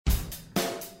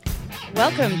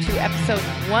Welcome to episode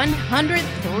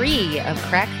 103 of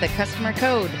Crack the Customer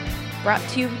Code, brought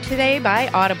to you today by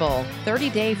Audible.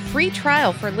 30-day free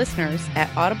trial for listeners at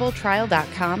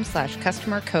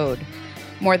audibletrial.com/customer code.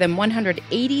 More than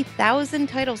 180,000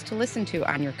 titles to listen to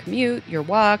on your commute, your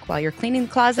walk, while you're cleaning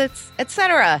the closets,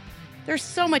 etc. There's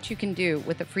so much you can do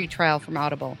with a free trial from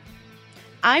Audible.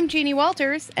 I'm Jeannie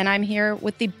Walters, and I'm here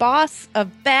with the boss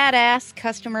of badass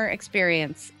customer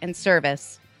experience and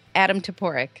service, Adam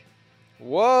Toporek.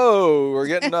 Whoa, we're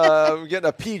getting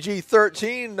a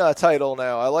PG-13 title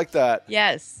now. I like that.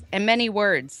 Yes, and many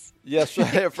words. Yes,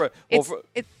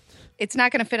 it's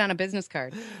not going to fit on a business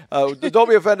card. Don't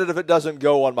be offended if it doesn't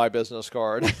go on my business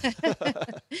card.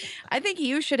 I think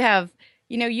you should have,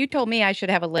 you told me I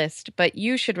should have a list, but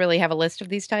you should really have a list of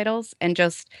these titles and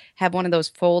just have one of those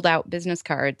fold-out business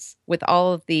cards with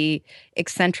all of the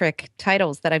eccentric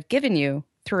titles that I've given you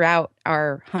throughout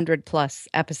our 100-plus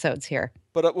episodes here.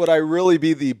 But would I really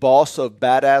be the boss of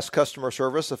badass customer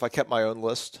service if I kept my own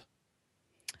list?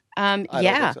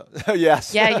 Yeah. So.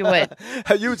 Yes. Yeah, you would.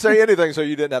 You would say anything so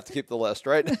you didn't have to keep the list,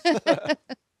 right?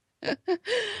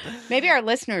 Maybe our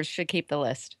listeners should keep the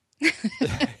list.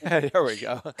 Here we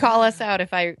go. Call us out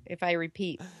if I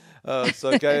repeat. It's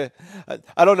okay.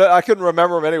 I don't know. I couldn't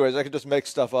remember them anyways. I could just make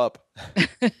stuff up.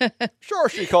 Sure,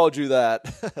 she called you that.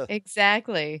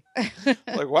 Exactly.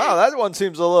 Like, wow, that one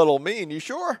seems a little mean. You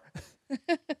sure?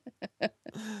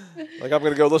 Like, I'm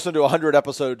going to go listen to 100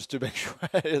 episodes to make sure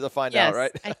to find out,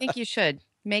 right? I think you should.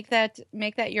 Make that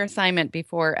your assignment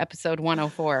before episode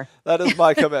 104. That is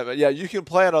my commitment. Yeah, you can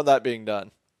plan on that being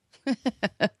done.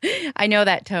 I know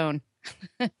that tone.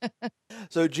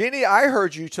 So, Jeannie, I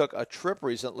heard you took a trip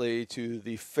recently to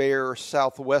the fair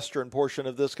southwestern portion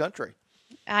of this country.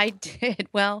 I did.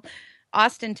 Well,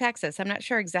 Austin, Texas. I'm not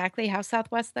sure exactly how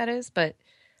southwest that is, but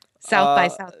South by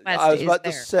Southwest is there. I was about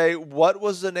to say, what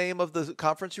was the name of the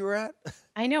conference you were at?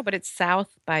 I know, but it's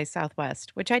South by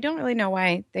Southwest, which I don't really know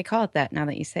why they call it that now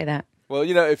that you say that. Well,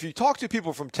 if you talk to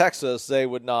people from Texas, they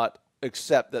would not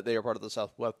accept that they are part of the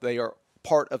Southwest. They are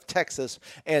part of Texas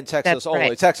and Texas That's only.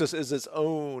 right. Texas is its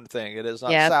own thing. It is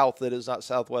not South. It is not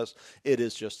Southwest. It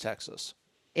is just Texas.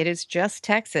 It is just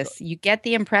Texas. You get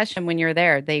the impression when you're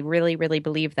there. They really, really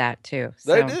believe that too.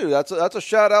 So. They do. That's a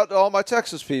shout out to all my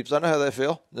Texas peeps. I know how they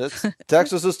feel.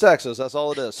 Texas is Texas. That's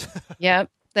all it is. Yep,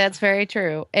 that's very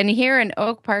true. And here in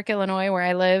Oak Park, Illinois, where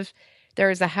I live, there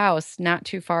is a house not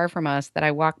too far from us that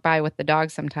I walk by with the dog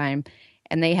sometime,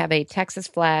 and they have a Texas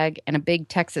flag and a big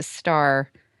Texas star,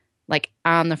 like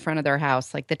on the front of their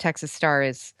house. Like the Texas star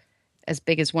is as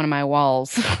big as one of my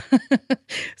walls.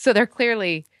 So they're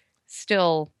clearly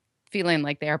still feeling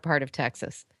like they are part of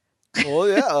Texas. Well,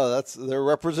 yeah, they're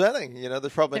representing.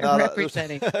 There's probably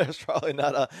there's probably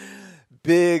not a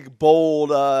big,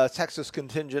 bold Texas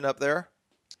contingent up there.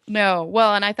 No.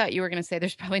 Well, and I thought you were going to say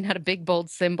there's probably not a big, bold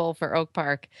symbol for Oak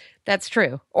Park. That's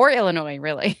true. Or Illinois,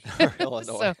 really. Or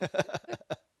Illinois.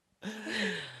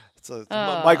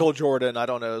 Michael Jordan, I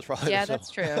don't know. Is probably that's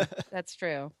true. That's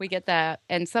true. We get that.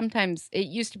 And sometimes it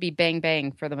used to be Bang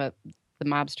Bang for the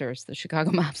mobsters, the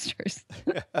Chicago mobsters.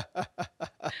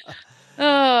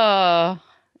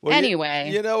 Anyway.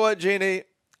 You know what, Jeannie?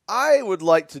 I would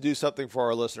like to do something for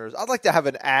our listeners. I'd like to have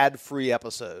an ad-free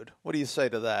episode. What do you say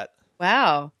to that?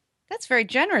 Wow. That's very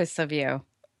generous of you.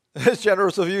 It's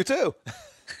generous of you, too.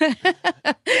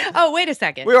 Oh, wait a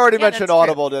second. We already mentioned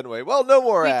Audible, didn't we? Well, no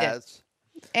more ads.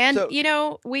 And,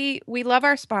 we love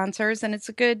our sponsors, and it's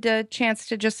a good chance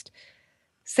to just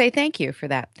say thank you for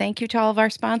that. Thank you to all of our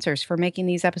sponsors for making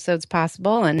these episodes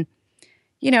possible. And,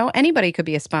 anybody could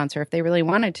be a sponsor if they really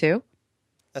wanted to.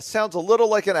 That sounds a little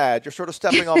like an ad. You're sort of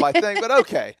stepping on my thing, but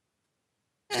okay.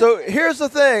 So here's the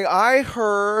thing. I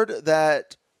heard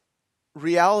that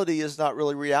reality is not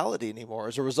really reality anymore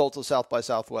as a result of South by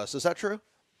Southwest. Is that true?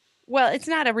 Well, it's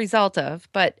not a result of,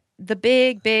 but the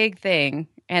big, big thing,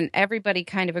 and everybody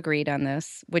kind of agreed on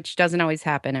this, which doesn't always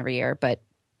happen every year, but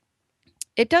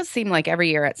it does seem like every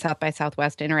year at South by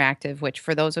Southwest Interactive, which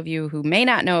for those of you who may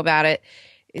not know about it,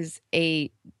 is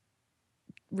a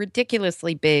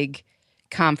ridiculously big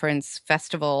conference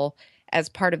festival as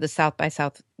part of the South by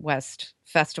Southwest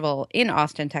Festival in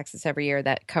Austin, Texas every year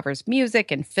that covers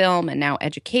music and film and now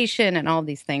education and all of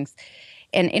these things.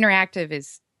 And Interactive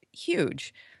is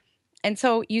huge. And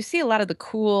so you see a lot of the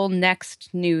cool next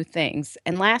new things.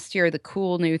 And last year, the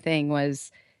cool new thing was,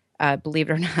 believe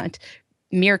it or not,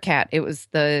 Meerkat. It was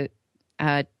the,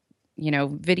 live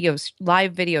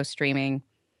video streaming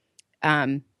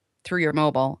through your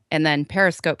mobile. And then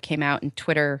Periscope came out, and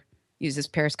Twitter uses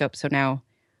Periscope. So now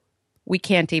we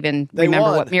can't even They remember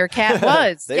won. what Meerkat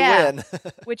was. They win.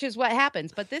 Which is what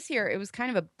happens. But this year, it was kind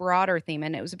of a broader theme,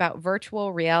 and it was about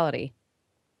virtual reality.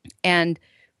 And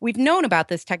we've known about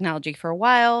this technology for a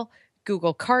while.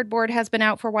 Google Cardboard has been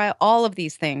out for a while, all of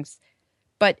these things.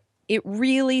 But it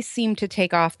really seemed to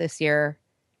take off this year.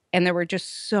 And there were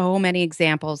just so many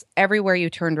examples. Everywhere you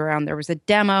turned around, there was a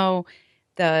demo.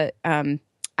 I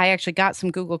actually got some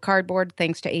Google Cardboard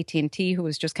thanks to AT&T, who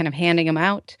was just kind of handing them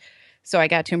out. So I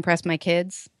got to impress my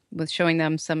kids with showing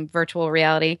them some virtual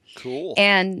reality. Cool.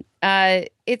 And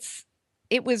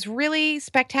it was really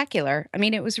spectacular. I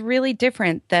mean, it was really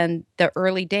different than the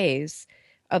early days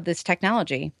of this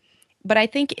technology. But I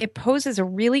think it poses a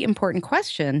really important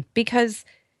question, because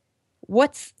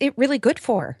what's it really good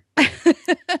for?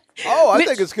 I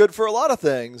think it's good for a lot of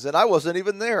things, and I wasn't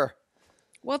even there.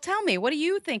 Well, tell me, what do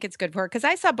you think it's good for? Because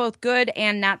I saw both good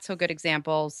and not so good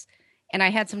examples, and I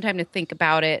had some time to think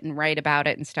about it and write about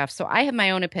it and stuff. So I have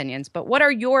my own opinions, but what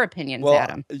are your opinions,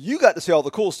 Adam? You got to see all the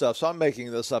cool stuff, so I'm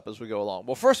making this up as we go along.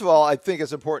 Well, first of all, I think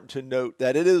it's important to note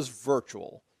that it is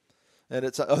virtual. And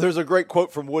there's a great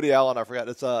quote from Woody Allen, I forgot.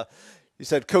 He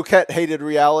said, Coquette hated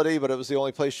reality, but it was the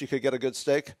only place she could get a good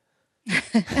steak.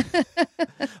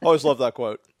 Always love that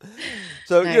quote.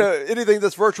 So, Nice. anything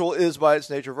that's virtual is by its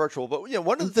nature virtual. But,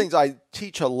 one of the things I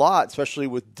teach a lot, especially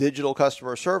with digital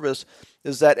customer service,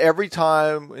 is that every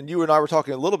time, and you and I were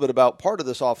talking a little bit about part of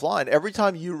this offline, every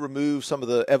time you remove some of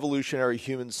the evolutionary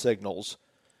human signals,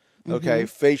 okay,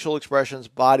 facial expressions,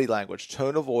 body language,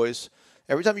 tone of voice,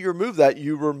 every time you remove that,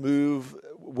 you remove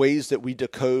ways that we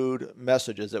decode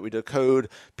messages, that we decode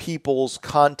people's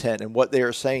content and what they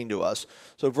are saying to us.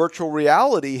 So virtual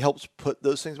reality helps put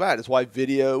those things back. It's why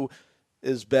video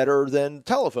is better than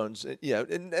telephones.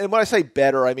 And when I say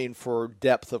better, I mean for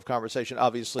depth of conversation.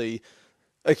 Obviously,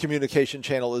 a communication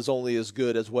channel is only as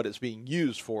good as what it's being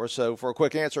used for. So for a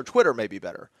quick answer, Twitter may be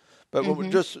better. But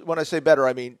when I say better,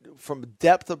 I mean from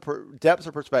depth of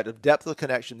perspective, depth of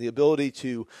connection, the ability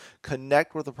to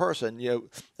connect with a person.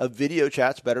 A video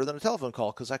chat's better than a telephone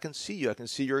call because I can see you, I can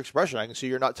see your expression, I can see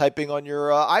you're not typing on your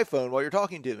iPhone while you're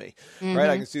talking to me, right?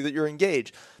 I can see that you're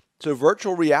engaged. So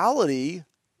virtual reality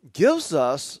gives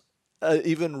us an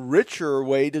even richer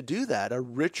way to do that, a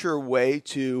richer way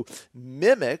to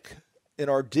mimic in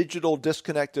our digital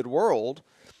disconnected world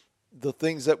the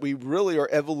things that we really are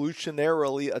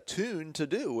evolutionarily attuned to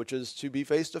do, which is to be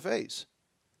face-to-face.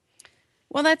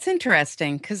 Well, that's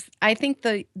interesting, because I think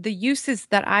the uses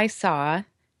that I saw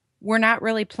were not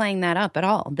really playing that up at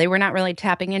all. They were not really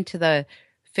tapping into the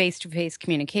face-to-face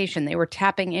communication. They were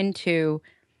tapping into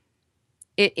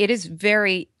it. It is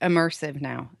very immersive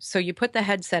now. So you put the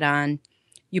headset on,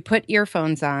 you put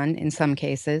earphones on in some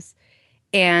cases,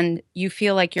 and you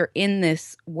feel like you're in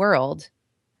this world.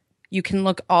 You can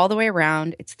look all the way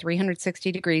around. It's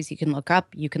 360 degrees. You can look up,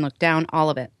 you can look down, all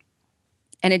of it.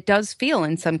 And it does feel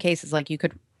in some cases like you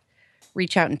could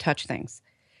reach out and touch things.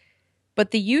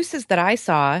 But the uses that I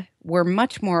saw were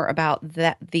much more about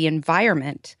the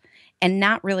environment and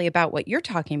not really about what you're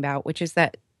talking about, which is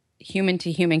that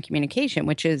human-to-human communication,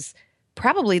 which is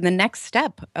probably the next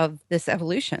step of this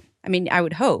evolution. I mean, I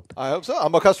would hope. I hope so.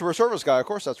 I'm a customer service guy. Of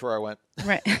course, that's where I went.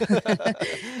 Right.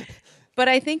 But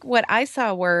I think what I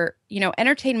saw were,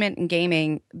 entertainment and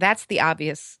gaming, that's the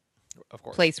obvious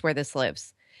place where this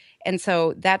lives. And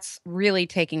so that's really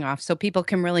taking off. So people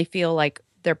can really feel like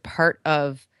they're part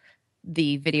of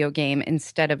the video game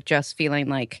instead of just feeling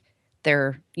like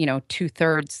they're,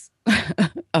 2/3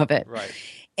 of it. Right.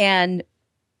 And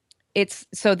it's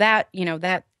so that,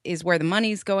 that is where the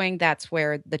money's going. That's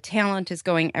where the talent is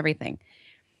going, everything.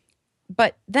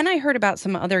 But then I heard about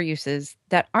some other uses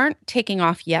that aren't taking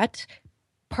off yet,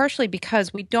 partially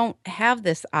because we don't have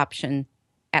this option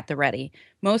at the ready.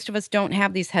 Most of us don't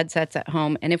have these headsets at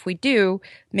home. And if we do,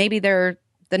 maybe they're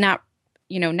not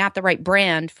the right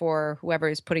brand for whoever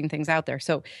is putting things out there.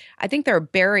 So I think there are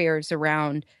barriers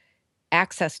around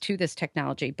access to this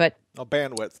technology. But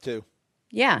bandwidth too.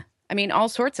 Yeah. I mean, all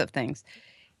sorts of things.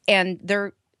 And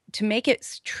to make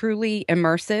it truly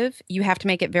immersive, you have to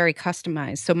make it very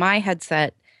customized. So my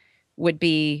headset would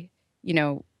be,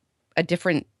 a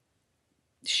different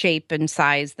shape and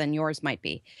size than yours might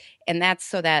be. And that's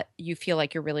so that you feel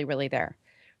like you're really, really there.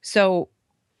 So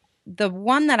the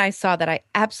one that I saw that I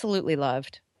absolutely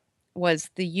loved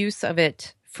was the use of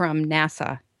it from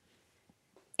NASA.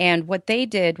 And what they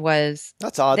did was...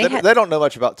 That's odd. They don't know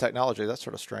much about technology. That's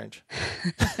sort of strange.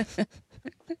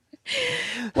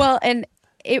 Well, and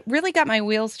it really got my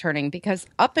wheels turning because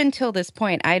up until this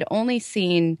point, I'd only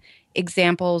seen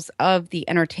examples of the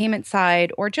entertainment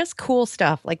side or just cool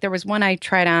stuff. Like there was one I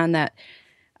tried on that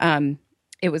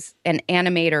it was an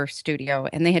animator studio,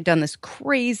 and they had done this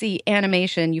crazy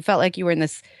animation. You felt like you were in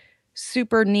this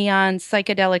super neon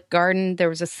psychedelic garden. There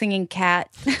was a singing cat,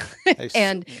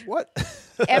 and What?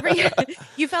 every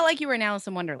you felt like you were in Alice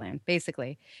in Wonderland,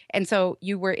 basically. And so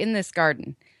you were in this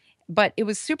garden, but it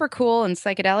was super cool and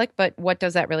psychedelic. But what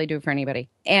does that really do for anybody?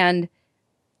 And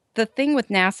the thing with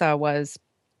NASA was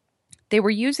they were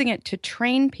using it to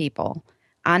train people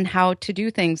on how to do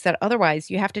things that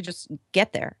otherwise you have to just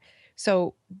get there.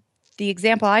 So the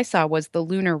example I saw was the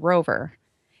lunar rover,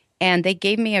 and they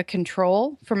gave me a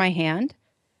control for my hand,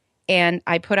 and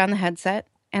I put on the headset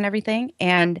and everything.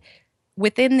 And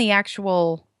within the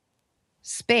actual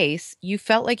space, you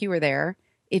felt like you were there.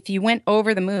 If you went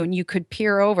over the moon, you could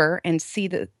peer over and see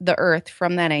the Earth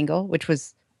from that angle, which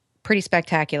was pretty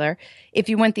spectacular. If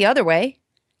you went the other way,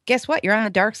 guess what? You're on the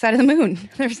dark side of the moon.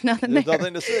 There's nothing There's there.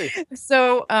 nothing to see.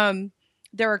 So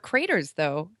there are craters,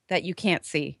 though, that you can't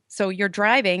see. So you're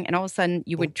driving, and all of a sudden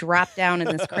you would drop down in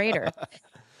this crater.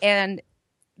 And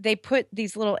they put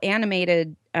these little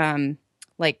animated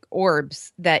like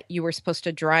orbs that you were supposed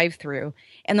to drive through.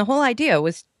 And the whole idea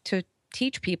was to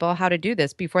teach people how to do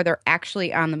this before they're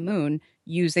actually on the moon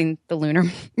using the lunar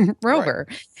rover.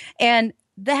 Right. And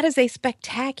that is a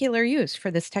spectacular use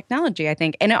for this technology, I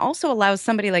think. And it also allows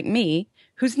somebody like me,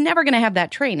 who's never going to have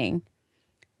that training,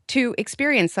 to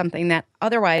experience something that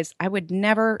otherwise I would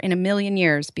never in a million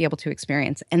years be able to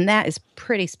experience. And that is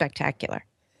pretty spectacular.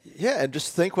 Yeah, and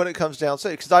just think when it comes down to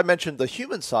it, because I mentioned the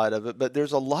human side of it, but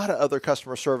there's a lot of other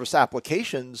customer service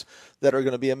applications that are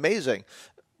going to be amazing.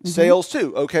 Mm-hmm. Sales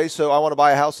too. Okay, so I want to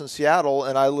buy a house in Seattle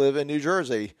and I live in New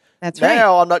Jersey. That's right.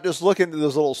 Now I'm not just looking at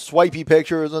those little swipey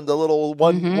pictures and the little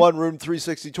one room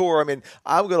 360 tour. I mean,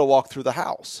 I'm going to walk through the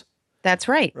house. That's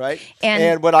right. Right.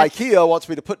 And when IKEA wants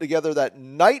me to put together that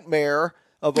nightmare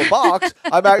of a box,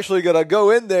 I'm actually going to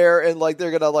go in there and like they're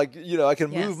going to like, you know, I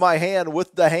can move my hand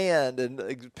with the hand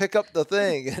and pick up the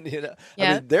thing. And, you know,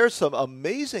 I mean, there's some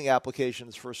amazing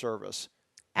applications for service.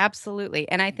 Absolutely.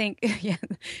 And I think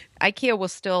IKEA will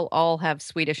still all have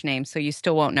Swedish names, so you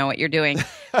still won't know what you're doing.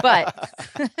 But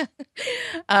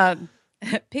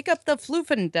pick up the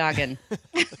Fluffendagen.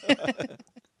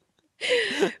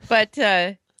 But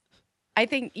I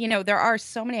think, you know, there are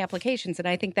so many applications, and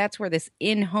I think that's where this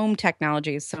in-home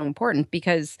technology is so important,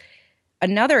 because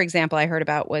another example I heard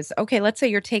about was, okay, let's say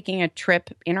you're taking a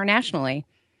trip internationally.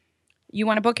 You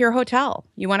want to book your hotel.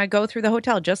 You want to go through the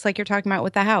hotel, just like you're talking about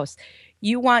with the house.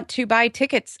 You want to buy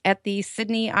tickets at the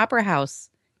Sydney Opera House,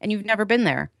 and you've never been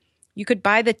there. You could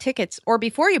buy the tickets, or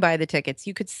before you buy the tickets,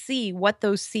 you could see what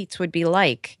those seats would be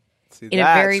like in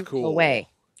a very cool way.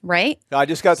 Right? I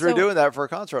just got through doing that for a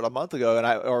concert a month ago,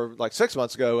 or like 6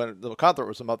 months ago, and the concert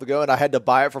was a month ago, and I had to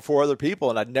buy it for 4 other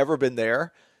people, and I'd never been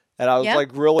there, and I was like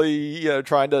really, you know,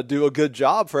 trying to do a good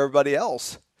job for everybody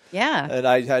else. Yeah. And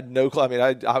I had no clue. I mean,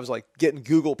 I was like getting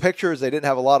Google pictures. They didn't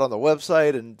have a lot on the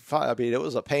website, and I mean, it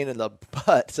was a pain in the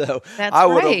butt. So I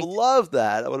would have loved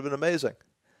that. That would have been amazing.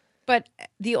 But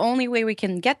the only way we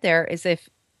can get there is if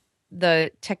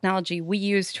the technology we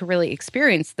use to really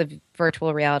experience the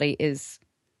virtual reality is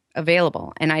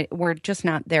available. And we're just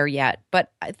not there yet.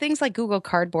 But things like Google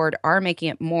Cardboard are making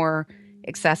it more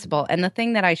accessible. And the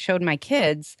thing that I showed my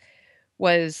kids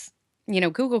was, you know,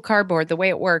 Google Cardboard, the way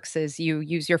it works is you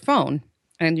use your phone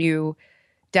and you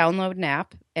download an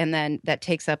app, and then that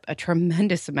takes up a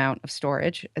tremendous amount of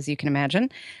storage, as you can imagine.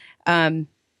 And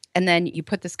then you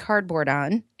put this cardboard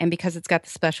on, and because it's got the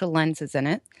special lenses in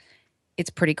it, it's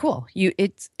pretty cool.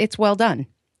 It's well done.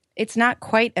 It's not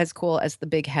quite as cool as the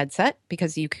big headset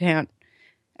because you can't,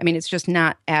 I mean, it's just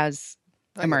not as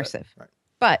immersive. Right.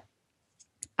 But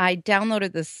I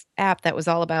downloaded this app that was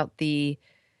all about the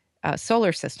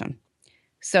solar system.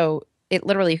 So it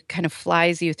literally kind of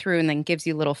flies you through and then gives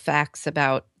you little facts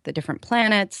about the different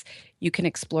planets. You can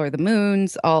explore the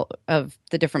moons, all of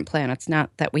the different planets. Not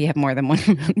that we have more than one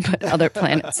moon, but other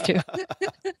planets too.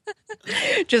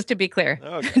 Just to be clear,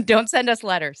 okay. Don't send us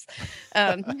letters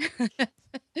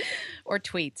or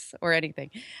tweets or anything.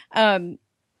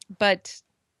 But,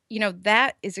 you know,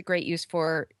 that is a great use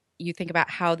for, you think about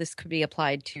how this could be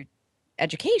applied to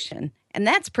education. And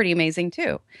that's pretty amazing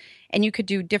too. And you could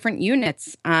do different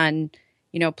units on,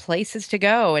 you know, places to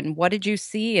go and what did you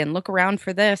see and look around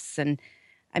for this. And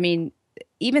I mean,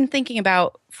 even thinking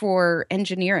about for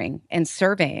engineering and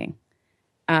surveying,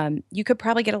 you could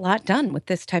probably get a lot done with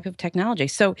this type of technology.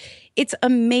 So it's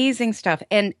amazing stuff.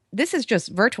 And this is just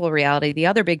virtual reality. The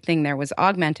other big thing there was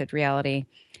augmented reality.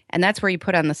 And that's where you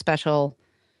put on the special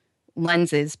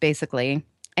lenses, basically,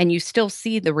 and you still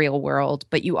see the real world,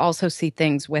 but you also see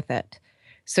things with it.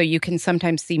 So you can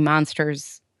sometimes see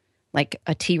monsters like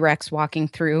a T-Rex walking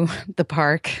through the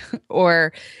park,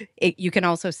 or you can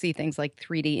also see things like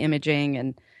 3D imaging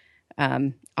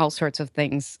and all sorts of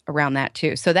things around that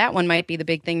too. So that one might be the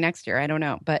big thing next year. I don't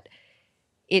know, but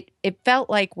it felt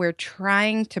like we're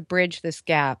trying to bridge this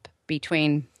gap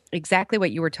between exactly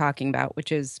what you were talking about,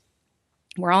 which is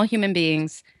we're all human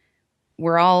beings,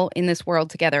 we're all in this world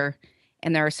together,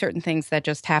 and there are certain things that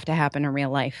just have to happen in real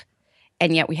life.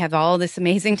 And yet we have all this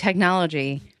amazing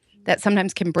technology that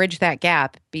sometimes can bridge that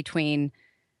gap between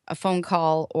a phone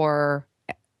call or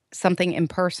something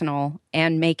impersonal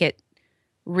and make it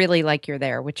really like you're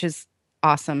there, which is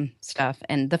awesome stuff.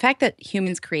 And the fact that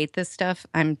humans create this stuff,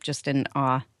 I'm just in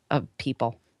awe of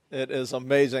people. It is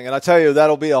amazing. And I tell you,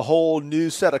 that'll be a whole new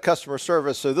set of customer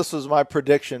service. So this is my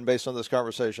prediction based on this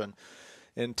conversation.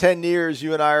 In 10 years,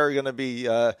 you and I are going to be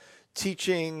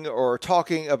teaching or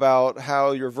talking about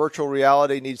how your virtual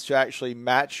reality needs to actually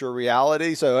match your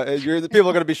reality. So the people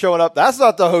are going to be showing up. That's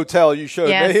not the hotel you showed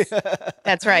me.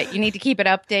 That's right. You need to keep it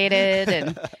updated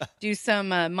and do some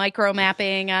micro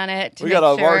mapping on it. We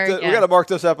got to mark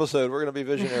this episode. We're going to be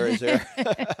visionaries here.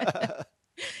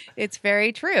 It's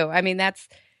very true. I mean,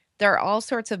 there are all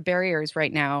sorts of barriers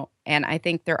right now, and I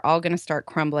think they're all going to start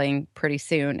crumbling pretty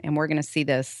soon, and we're going to see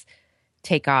this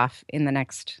take off in the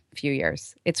next few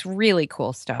years. It's really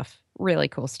cool stuff. Really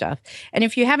cool stuff. And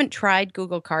if you haven't tried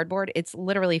Google Cardboard, it's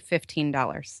literally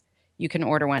 $15. You can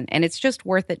order one, and it's just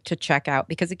worth it to check out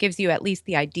because it gives you at least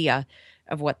the idea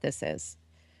of what this is.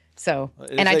 So,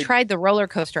 and I tried the roller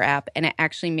coaster app, and it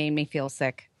actually made me feel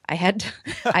sick. I had to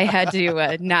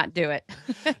not do it.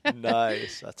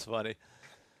 Nice. That's funny.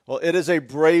 Well, it is a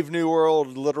brave new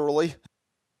world, literally.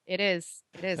 It is.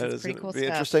 It's pretty cool stuff.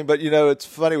 Interesting. But, it's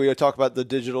funny. We talk about the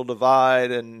digital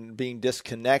divide and being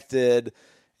disconnected.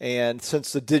 And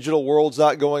since the digital world's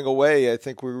not going away, I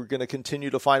think we're going to continue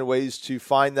to find ways to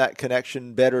find that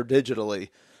connection better digitally.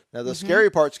 Now, the scary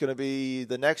part's going to be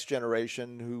the next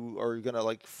generation who are going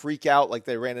to freak out like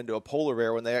they ran into a polar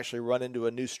bear when they actually run into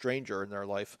a new stranger in their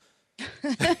life.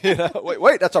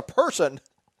 Wait, that's a person.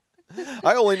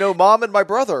 I only know mom and my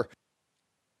brother.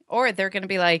 Or they're going to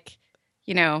be like,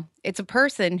 it's a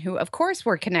person who, of course,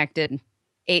 we're connected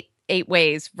eight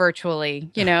ways virtually,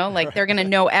 like they're going to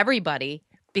know everybody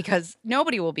because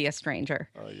nobody will be a stranger.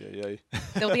 Oh, yeah.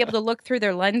 They'll be able to look through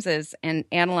their lenses and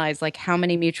analyze how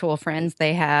many mutual friends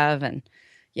they have. And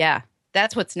yeah,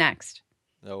 that's what's next.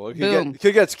 No, well, it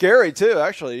could get scary too,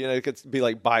 actually. It could be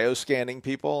like bioscanning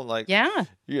people and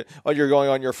you're going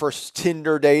on your first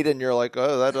Tinder date and you're like,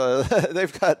 oh,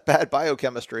 they've got bad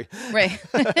biochemistry. Right.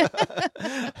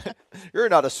 You're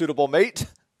not a suitable mate.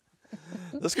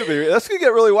 This could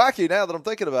get really wacky now that I'm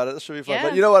thinking about it. This should be fun. Yeah.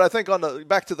 But you know what? I think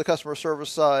back to the customer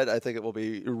service side, I think it will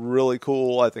be really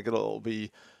cool. I think it'll be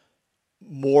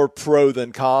more pro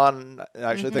than con.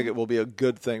 I actually think it will be a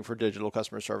good thing for digital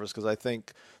customer service because I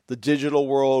think the digital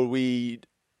world we,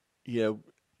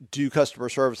 do customer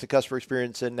service and customer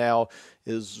experience in now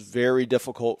is very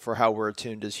difficult for how we're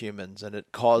attuned as humans, and it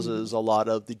causes a lot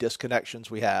of the disconnections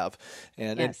we have.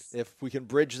 And if we can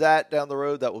bridge that down the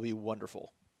road, that will be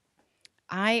wonderful.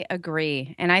 I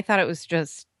agree. And I thought it was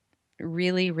just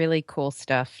really, really cool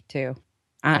stuff too.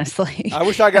 Honestly, I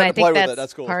wish I got to play with it.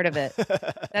 That's cool. Part of it.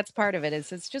 That's part of it.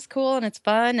 It's just cool and it's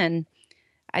fun, and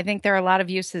I think there are a lot of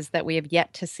uses that we have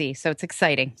yet to see. So it's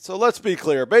exciting. So let's be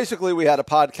clear. Basically, we had a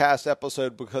podcast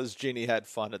episode because Jeannie had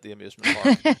fun at the amusement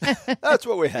park. That's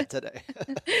what we had today.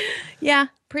 Yeah,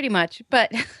 pretty much.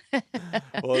 But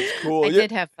well, it's cool. I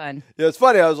did have fun. Yeah, it's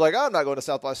funny. I was like, I'm not going to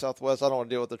South by Southwest. I don't want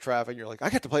to deal with the traffic. You're like, I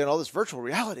got to play in all this virtual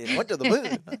reality and I went to the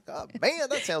moon. Oh, man,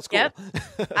 that sounds cool. Yep.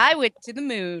 I went to the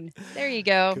moon. There you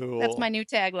go. Cool. That's my new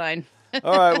tagline.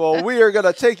 All right, well, we are going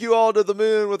to take you all to the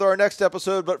moon with our next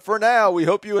episode. But for now, we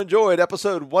hope you enjoyed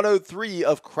episode 103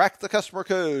 of Crack the Customer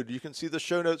Code. You can see the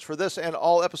show notes for this and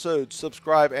all episodes.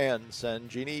 Subscribe and send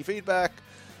Jeannie feedback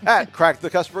at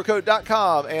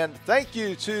crackthecustomercode.com. And thank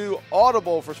you to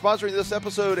Audible for sponsoring this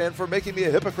episode and for making me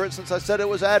a hypocrite since I said it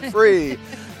was ad-free.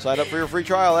 Sign up for your free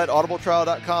trial at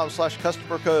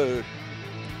audibletrial.com/customercode.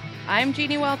 I'm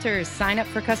Jeannie Welters. Sign up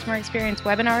for customer experience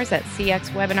webinars at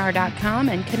cxwebinar.com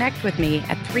and connect with me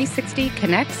at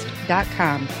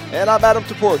 360connext.com. And I'm Adam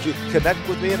Toporek. You can connect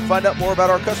with me and find out more about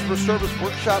our customer service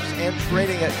workshops and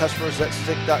training at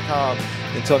customersthatstick.com.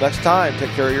 Until next time,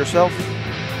 take care of yourself.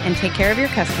 And take care of your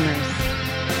customers.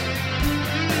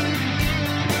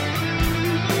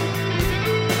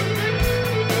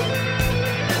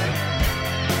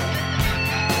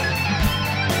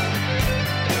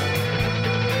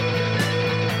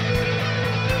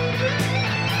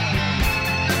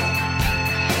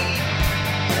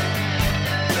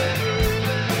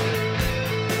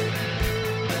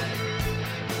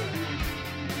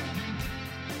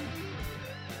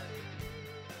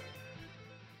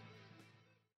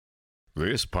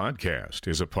 This podcast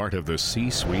is a part of the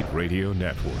C-Suite Radio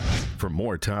Network. For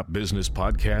more top business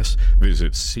podcasts,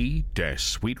 visit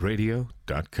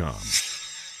c-suiteradio.com.